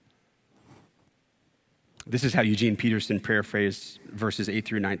 This is how Eugene Peterson paraphrased verses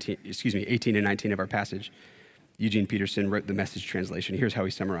 18 and 19 of our passage. Eugene Peterson wrote the Message translation. Here's how he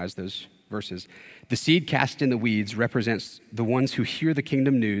summarized those verses. The seed cast in the weeds represents the ones who hear the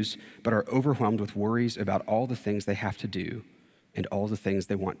kingdom news but are overwhelmed with worries about all the things they have to do and all the things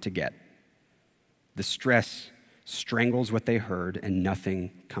they want to get. The stress strangles what they heard and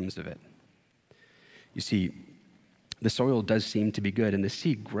nothing comes of it. You see, the soil does seem to be good and the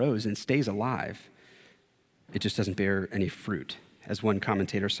seed grows and stays alive. It just doesn't bear any fruit. As one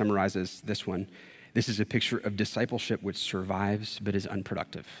commentator summarizes this one, this is a picture of discipleship which survives but is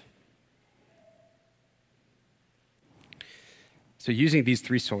unproductive. So using these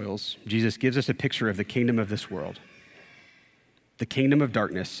three soils, Jesus gives us a picture of the kingdom of this world, the kingdom of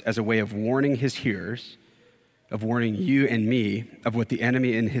darkness, as a way of warning his hearers, of warning you and me of what the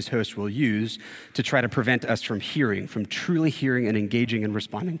enemy and his host will use to try to prevent us from truly hearing and engaging and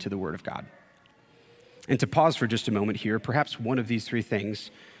responding to the word of God. And to pause for just a moment here, perhaps one of these three things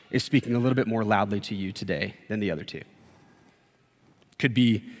is speaking a little bit more loudly to you today than the other two. Could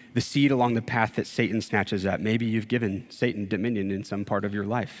be the seed along the path that Satan snatches at. Maybe you've given Satan dominion in some part of your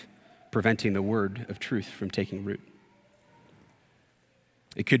life, preventing the word of truth from taking root.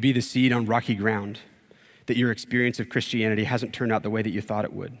 It could be the seed on rocky ground, that your experience of Christianity hasn't turned out the way that you thought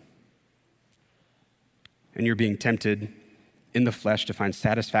it would. And you're being tempted in the flesh to find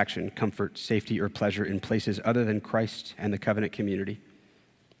satisfaction, comfort, safety, or pleasure in places other than Christ and the covenant community,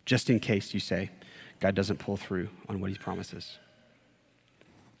 just in case you say God doesn't pull through on what he promises.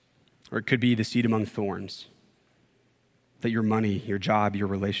 Or it could be the seed among thorns, that your money, your job, your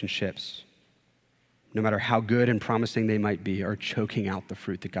relationships, no matter how good and promising they might be, are choking out the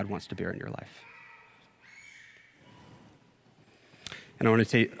fruit that God wants to bear in your life. And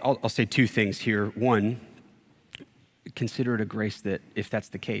I'll say two things here. One, consider it a grace that if that's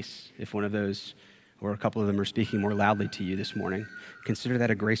the case, if one of those or a couple of them are speaking more loudly to you this morning, consider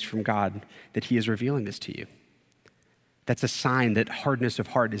that a grace from God that he is revealing this to you. That's a sign that hardness of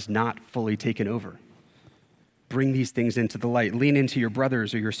heart is not fully taken over. Bring these things into the light. Lean into your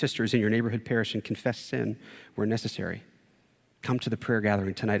brothers or your sisters in your neighborhood parish and confess sin where necessary. Come to the prayer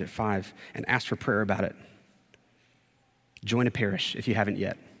gathering tonight at 5 and ask for prayer about it. Join a parish if you haven't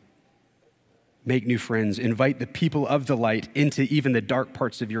yet. Make new friends. Invite the people of the light into even the dark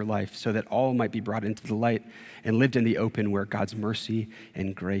parts of your life so that all might be brought into the light and lived in the open where God's mercy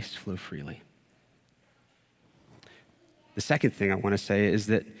and grace flow freely. The second thing I want to say is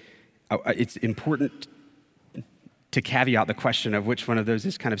that it's important to caveat the question of which one of those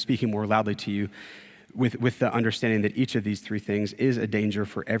is kind of speaking more loudly to you with the understanding that each of these three things is a danger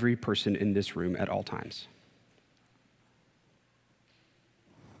for every person in this room at all times.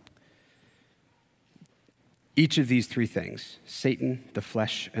 Each of these three things, Satan, the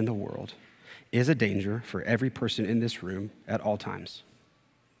flesh, and the world, is a danger for every person in this room at all times.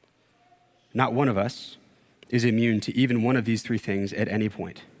 Not one of us is immune to even one of these three things at any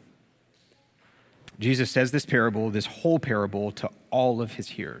point. Jesus says this whole parable, to all of his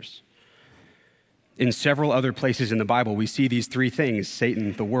hearers. In several other places in the Bible, we see these three things,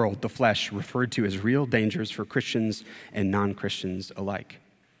 Satan, the world, the flesh, referred to as real dangers for Christians and non-Christians alike.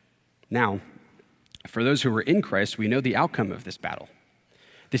 Now, for those who are in Christ, we know the outcome of this battle.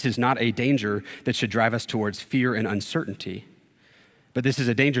 This is not a danger that should drive us towards fear and uncertainty, but this is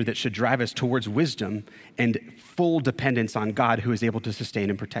a danger that should drive us towards wisdom and full dependence on God, who is able to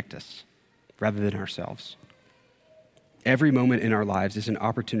sustain and protect us, rather than ourselves. Every moment in our lives is an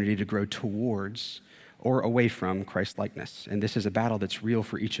opportunity to grow towards or away from Christ-likeness, and this is a battle that's real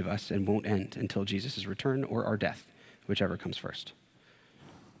for each of us and won't end until Jesus' return or our death, whichever comes first.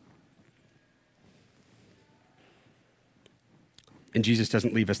 And Jesus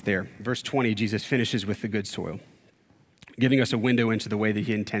doesn't leave us there. Verse 20, Jesus finishes with the good soil, giving us a window into the way that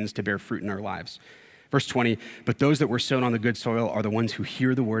he intends to bear fruit in our lives. Verse 20, but those that were sown on the good soil are the ones who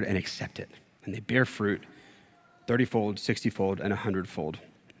hear the word and accept it, and they bear fruit 30-fold, 60-fold, and 100-fold.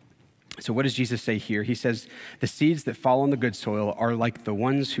 So what does Jesus say here? He says, the seeds that fall on the good soil are like the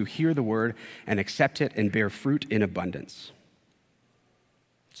ones who hear the word and accept it and bear fruit in abundance.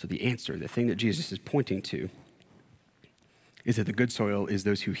 So the answer, the thing that Jesus is pointing to, is that the good soil is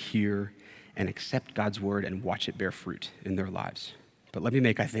those who hear and accept God's word and watch it bear fruit in their lives. But let me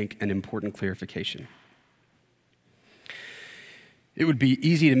make, I think, an important clarification. It would be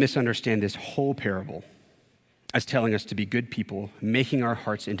easy to misunderstand this whole parable as telling us to be good people, making our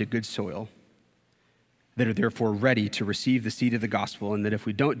hearts into good soil that are therefore ready to receive the seed of the gospel, and that if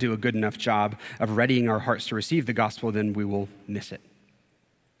we don't do a good enough job of readying our hearts to receive the gospel, then we will miss it.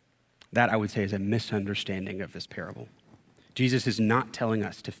 That, I would say, is a misunderstanding of this parable. Jesus is not telling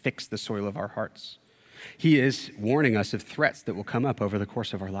us to fix the soil of our hearts. He is warning us of threats that will come up over the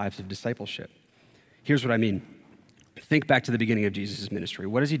course of our lives of discipleship. Here's what I mean. Think back to the beginning of Jesus' ministry.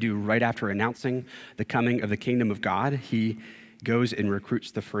 What does he do right after announcing the coming of the kingdom of God? He goes and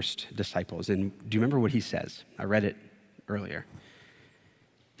recruits the first disciples. And do you remember what he says? I read it earlier.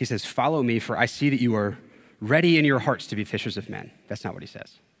 He says, "Follow me, for I see that you are ready in your hearts to be fishers of men." That's not what he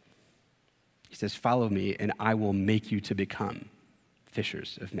says. He says, "Follow me, and I will make you to become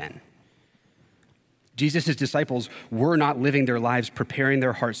fishers of men." Jesus' disciples were not living their lives preparing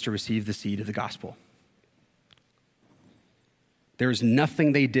their hearts to receive the seed of the gospel. There is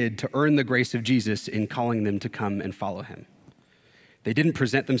nothing they did to earn the grace of Jesus in calling them to come and follow him. They didn't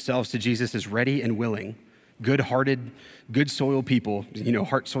present themselves to Jesus as ready and willing, good-hearted, good soil people,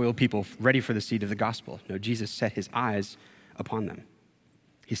 heart soil people ready for the seed of the gospel. No, Jesus set his eyes upon them.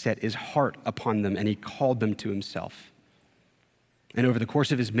 He set his heart upon them, and he called them to himself. And over the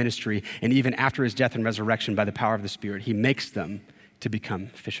course of his ministry, and even after his death and resurrection by the power of the Spirit, he makes them to become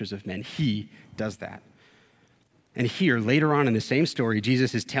fishers of men. He does that. And here, later on in the same story,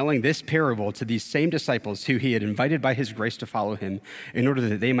 Jesus is telling this parable to these same disciples who he had invited by his grace to follow him in order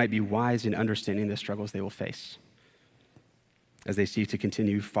that they might be wise in understanding the struggles they will face as they seek to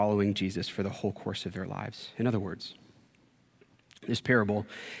continue following Jesus for the whole course of their lives. In other words, this parable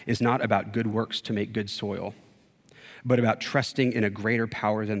is not about good works to make good soil, but about trusting in a greater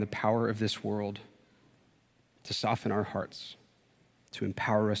power than the power of this world to soften our hearts, to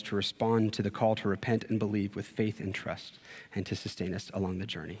empower us to respond to the call to repent and believe with faith and trust, and to sustain us along the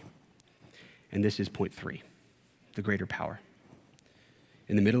journey. And this is point 3, the greater power.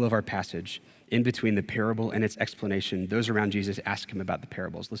 In the middle of our passage, in between the parable and its explanation, those around Jesus ask him about the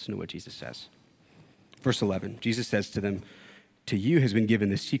parables. Listen to what Jesus says. Verse 11, Jesus says to them, "To you has been given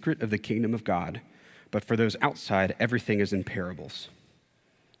the secret of the kingdom of God, but for those outside, everything is in parables,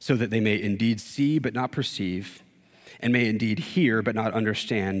 so that they may indeed see but not perceive, and may indeed hear but not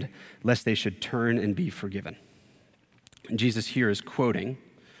understand, lest they should turn and be forgiven." And Jesus here is quoting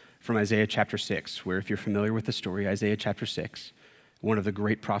from Isaiah chapter 6, where if you're familiar with the story, Isaiah chapter 6, one of the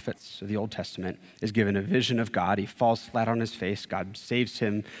great prophets of the Old Testament, is given a vision of God. He falls flat on his face. God saves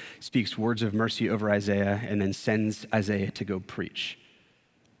him, speaks words of mercy over Isaiah, and then sends Isaiah to go preach.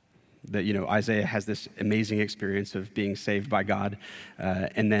 Isaiah has this amazing experience of being saved by God,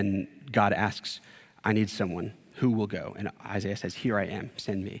 and then God asks, "I need someone. Who will go?" And Isaiah says, "Here I am,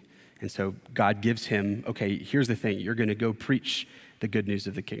 send me." And so God gives him, okay, here's the thing. You're going to go preach the good news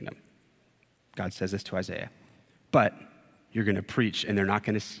of the kingdom. God says this to Isaiah. But you're going to preach, and they're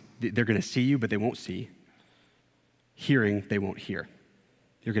going to see you, but they won't see. Hearing, they won't hear.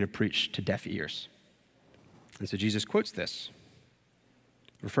 You're going to preach to deaf ears. And so Jesus quotes this,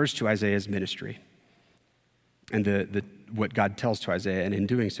 refers to Isaiah's ministry and what God tells to Isaiah. And in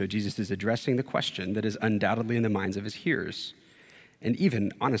doing so, Jesus is addressing the question that is undoubtedly in the minds of his hearers, and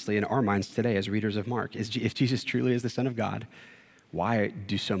even, honestly, in our minds today as readers of Mark. If Jesus truly is the Son of God, why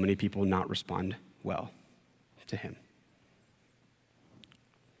do so many people not respond well to him?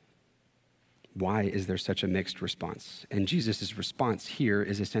 Why is there such a mixed response? And Jesus' response here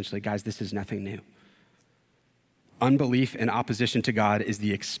is essentially, guys, this is nothing new. Unbelief and opposition to God is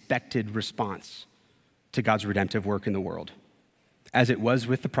the expected response to God's redemptive work in the world. As it was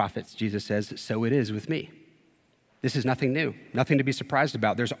with the prophets, Jesus says, so it is with me. This is nothing new, nothing to be surprised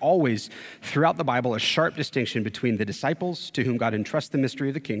about. There's always, throughout the Bible, a sharp distinction between the disciples to whom God entrusts the mystery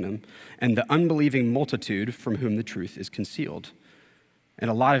of the kingdom and the unbelieving multitude from whom the truth is concealed. And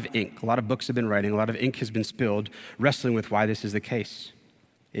a lot of books have been writing, a lot of ink has been spilled, wrestling with why this is the case.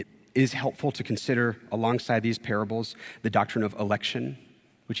 It is helpful to consider, alongside these parables, the doctrine of election,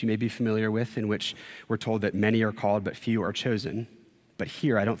 which you may be familiar with, in which we're told that many are called, but few are chosen. But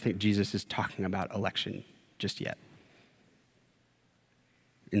here, I don't think Jesus is talking about election just yet.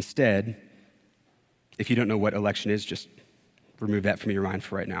 Instead, if you don't know what election is, just remove that from your mind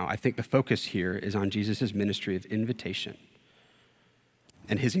for right now. I think the focus here is on Jesus' ministry of invitation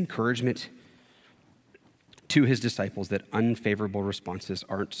and his encouragement to his disciples that unfavorable responses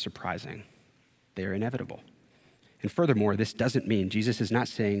aren't surprising. They are inevitable. And furthermore, this doesn't mean, Jesus is not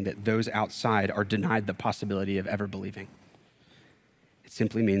saying that those outside are denied the possibility of ever believing. It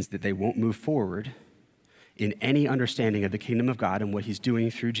simply means that they won't move forward in any understanding of the kingdom of God and what he's doing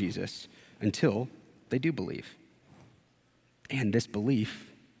through Jesus until they do believe. And this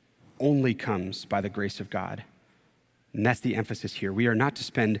belief only comes by the grace of God. And that's the emphasis here. We are not to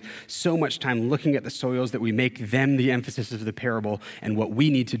spend so much time looking at the soils that we make them the emphasis of the parable and what we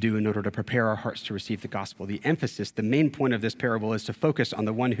need to do in order to prepare our hearts to receive the gospel. The emphasis, the main point of this parable is to focus on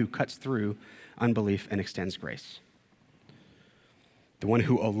the one who cuts through unbelief and extends grace. The one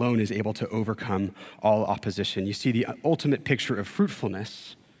who alone is able to overcome all opposition. You see, the ultimate picture of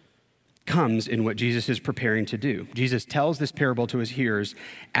fruitfulness comes in what Jesus is preparing to do. Jesus tells this parable to his hearers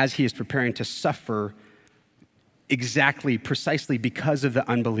as he is preparing to suffer precisely because of the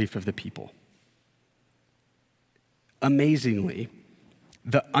unbelief of the people. Amazingly,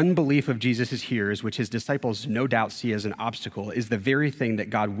 the unbelief of Jesus' hearers, which his disciples no doubt see as an obstacle, is the very thing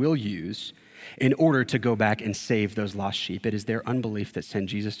that God will use in order to go back and save those lost sheep. It is their unbelief that sent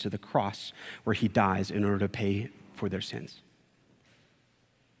Jesus to the cross where he dies in order to pay for their sins.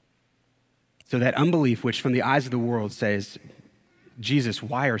 So that unbelief, which from the eyes of the world says, Jesus,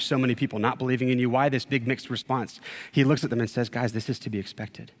 why are so many people not believing in you? Why this big mixed response? He looks at them and says, guys, this is to be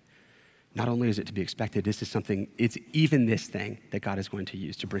expected. Not only is it to be expected, it's even this thing that God is going to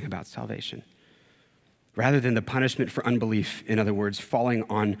use to bring about salvation. Rather than the punishment for unbelief, in other words, falling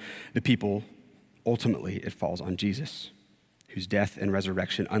on the people, ultimately it falls on Jesus, whose death and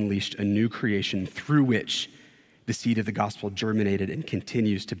resurrection unleashed a new creation through which the seed of the gospel germinated and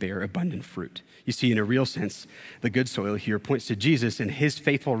continues to bear abundant fruit. You see, in a real sense, the good soil here points to Jesus and his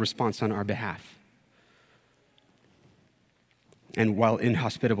faithful response on our behalf. And while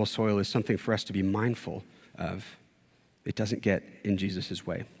inhospitable soil is something for us to be mindful of, it doesn't get in Jesus'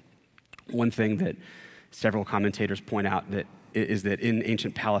 way. One thing that several commentators point out is that in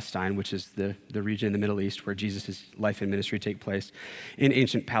ancient Palestine, which is the region in the Middle East where Jesus' life and ministry take place, in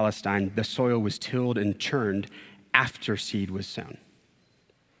ancient Palestine, the soil was tilled and churned after seed was sown.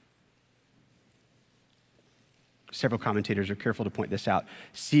 Several commentators are careful to point this out.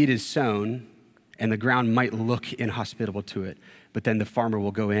 Seed is sown, and the ground might look inhospitable to it, but then the sower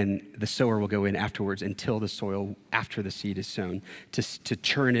will go in afterwards and till the soil after the seed is sown to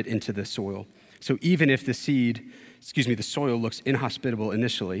churn it into the soil. So even if the soil looks inhospitable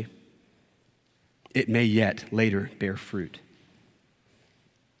initially, it may yet later bear fruit.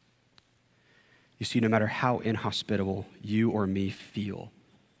 You see, no matter how inhospitable you or me feel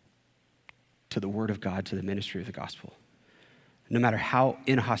to the word of God, to the ministry of the gospel, no matter how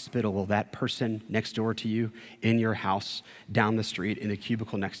inhospitable that person next door to you, in your house, down the street, in the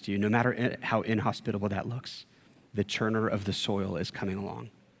cubicle next to you, no matter how inhospitable that looks, the churner of the soil is coming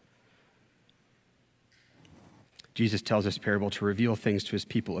along. Jesus tells this parable to reveal things to his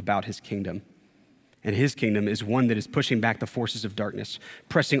people about his kingdom. And his kingdom is one that is pushing back the forces of darkness,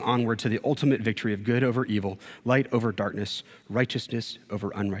 pressing onward to the ultimate victory of good over evil, light over darkness, righteousness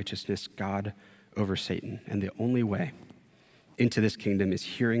over unrighteousness, God over Satan. And the only way into this kingdom is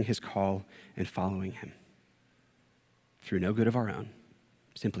hearing his call and following him. Through no good of our own,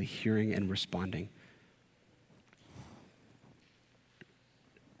 simply hearing and responding.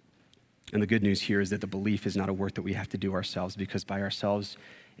 And the good news here is that the belief is not a work that we have to do ourselves, because by ourselves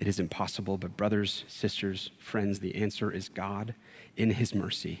it is impossible. But brothers, sisters, friends, the answer is God in his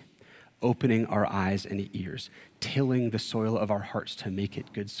mercy, opening our eyes and ears, tilling the soil of our hearts to make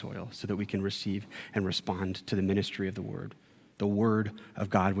it good soil so that we can receive and respond to the ministry of the word of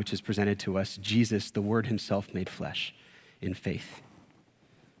God, which is presented to us, Jesus, the word himself made flesh, in faith,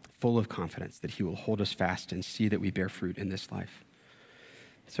 full of confidence that he will hold us fast and see that we bear fruit in this life.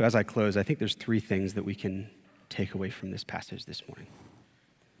 So as I close, I think there's three things that we can take away from this passage this morning.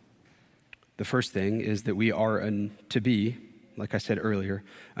 The first thing is that we are to be, like I said earlier,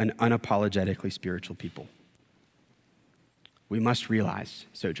 an unapologetically spiritual people. We must realize,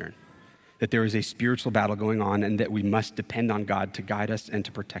 Sojourn, that there is a spiritual battle going on and that we must depend on God to guide us and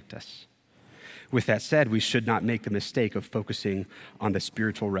to protect us. With that said, we should not make the mistake of focusing on the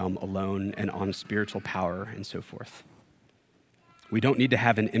spiritual realm alone and on spiritual power and so forth. We don't need to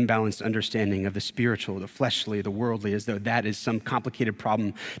have an imbalanced understanding of the spiritual, the fleshly, the worldly, as though that is some complicated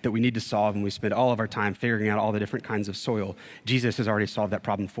problem that we need to solve, and we spend all of our time figuring out all the different kinds of soil. Jesus has already solved that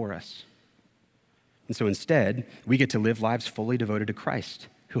problem for us. And so instead, we get to live lives fully devoted to Christ,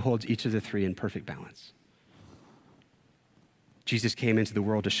 who holds each of the three in perfect balance. Jesus came into the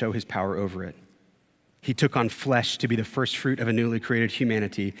world to show his power over it. He took on flesh to be the first fruit of a newly created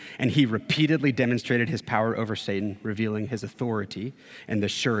humanity, and he repeatedly demonstrated his power over Satan, revealing his authority and the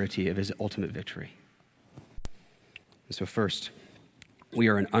surety of his ultimate victory. And so first, we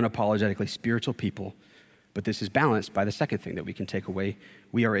are an unapologetically spiritual people, but this is balanced by the second thing that we can take away.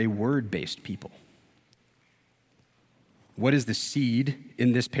 We are a word-based people. What is the seed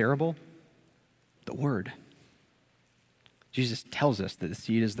in this parable? The word. Jesus tells us that the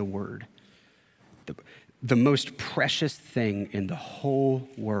seed is the word. The most precious thing in the whole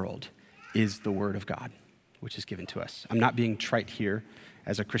world is the word of God, which is given to us. I'm not being trite here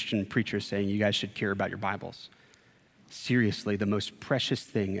as a Christian preacher saying you guys should care about your Bibles. Seriously, the most precious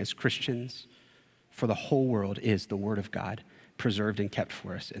thing as Christians for the whole world is the word of God, preserved and kept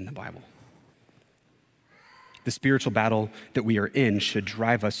for us in the Bible. The spiritual battle that we are in should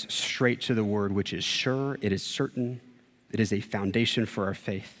drive us straight to the word, which is sure, it is certain, it is a foundation for our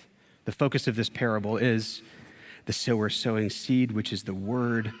faith. The focus of this parable is the sower sowing seed, which is the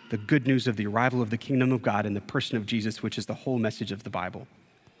word, the good news of the arrival of the kingdom of God in the person of Jesus, which is the whole message of the Bible.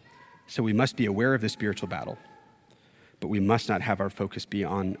 So we must be aware of the spiritual battle, but we must not have our focus be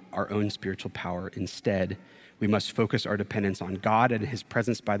on our own spiritual power. Instead, we must focus our dependence on God and his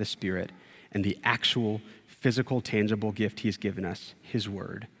presence by the Spirit and the actual physical, tangible gift he's given us, his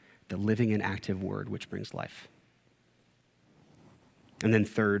word, the living and active word which brings life. And then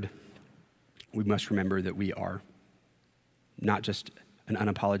third, we must remember that we are not just an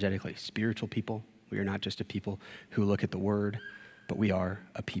unapologetically spiritual people. We are not just a people who look at the word, but we are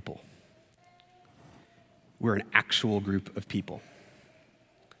a people. We're an actual group of people.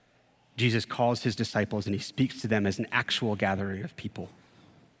 Jesus calls his disciples and he speaks to them as an actual gathering of people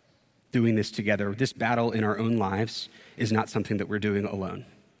doing this together. This battle in our own lives is not something that we're doing alone.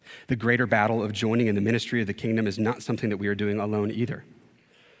 The greater battle of joining in the ministry of the kingdom is not something that we are doing alone either.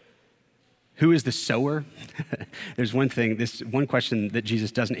 Who is the sower? There's one question that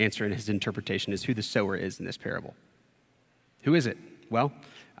Jesus doesn't answer in his interpretation is who the sower is in this parable. Who is it? Well,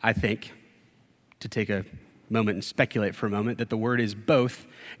 I think, to take a moment and speculate for a moment, that the word is both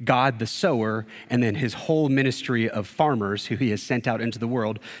God the sower and then his whole ministry of farmers who he has sent out into the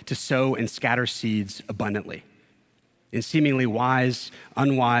world to sow and scatter seeds abundantly. In seemingly wise,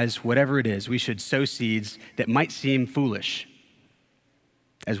 unwise, whatever it is, we should sow seeds that might seem foolish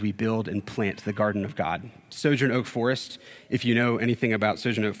as we build and plant the garden of God. Sojourn Oak Forest, if you know anything about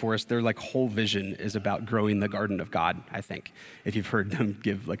Sojourn Oak Forest, their whole vision is about growing the garden of God, I think, if you've heard them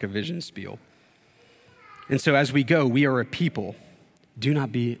give a vision spiel. And so as we go, we are a people. Do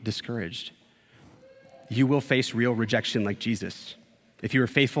not be discouraged. You will face real rejection like Jesus. If you are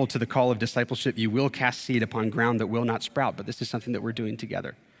faithful to the call of discipleship, you will cast seed upon ground that will not sprout, but this is something that we're doing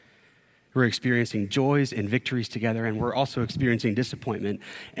together. We're experiencing joys and victories together, and we're also experiencing disappointment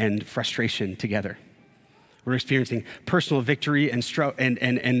and frustration together. We're experiencing personal victory and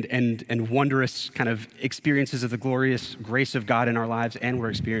wondrous kind of experiences of the glorious grace of God in our lives, and we're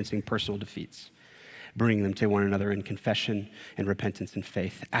experiencing personal defeats, bringing them to one another in confession and repentance and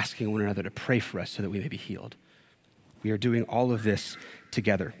faith, asking one another to pray for us so that we may be healed. We are doing all of this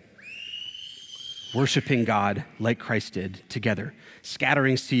together. Worshiping God like Christ did together,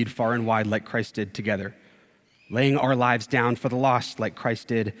 scattering seed far and wide like Christ did together, laying our lives down for the lost like Christ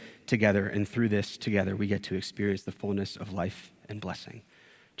did together, and through this together we get to experience the fullness of life and blessing,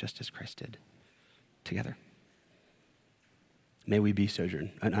 just as Christ did together. May we be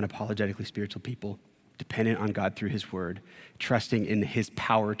Sojourn, an unapologetically spiritual people, dependent on God through his word, trusting in his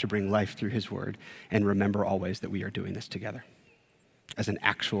power to bring life through his word, and remember always that we are doing this together as an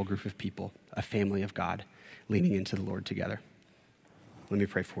actual group of people, a family of God, leaning into the Lord together. Let me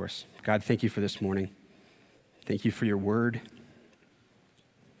pray for us. God, thank you for this morning. Thank you for your word,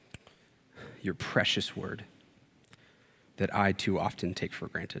 your precious word that I too often take for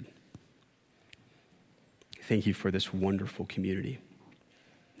granted. Thank you for this wonderful community,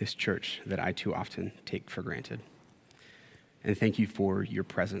 this church that I too often take for granted. And thank you for your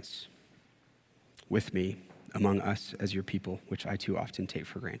presence with me, among us as your people, which I too often take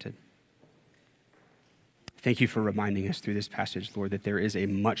for granted. Thank you for reminding us through this passage, Lord, that there is a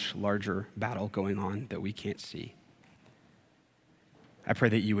much larger battle going on that we can't see. I pray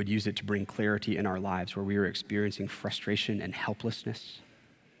that you would use it to bring clarity in our lives where we are experiencing frustration and helplessness,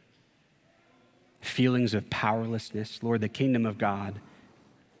 feelings of powerlessness. Lord, the kingdom of God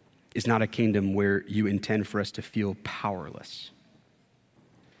is not a kingdom where you intend for us to feel powerless.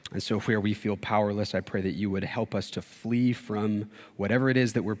 And so where we feel powerless, I pray that you would help us to flee from whatever it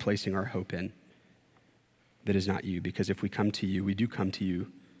is that we're placing our hope in that is not you. Because if we come to you, we do come to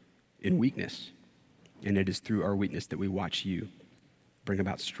you in weakness. And it is through our weakness that we watch you bring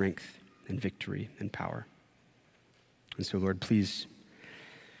about strength and victory and power. And so, Lord, please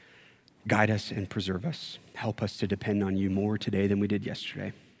guide us and preserve us. Help us to depend on you more today than we did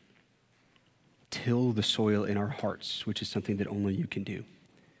yesterday. Till the soil in our hearts, which is something that only you can do.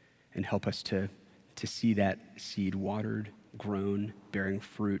 And help us to see that seed watered, grown, bearing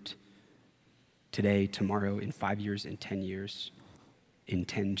fruit today, tomorrow, in 5 years, in 10 years, in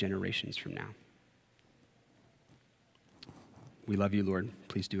 10 generations from now. We love you, Lord.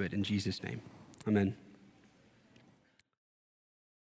 Please do it in Jesus' name. Amen.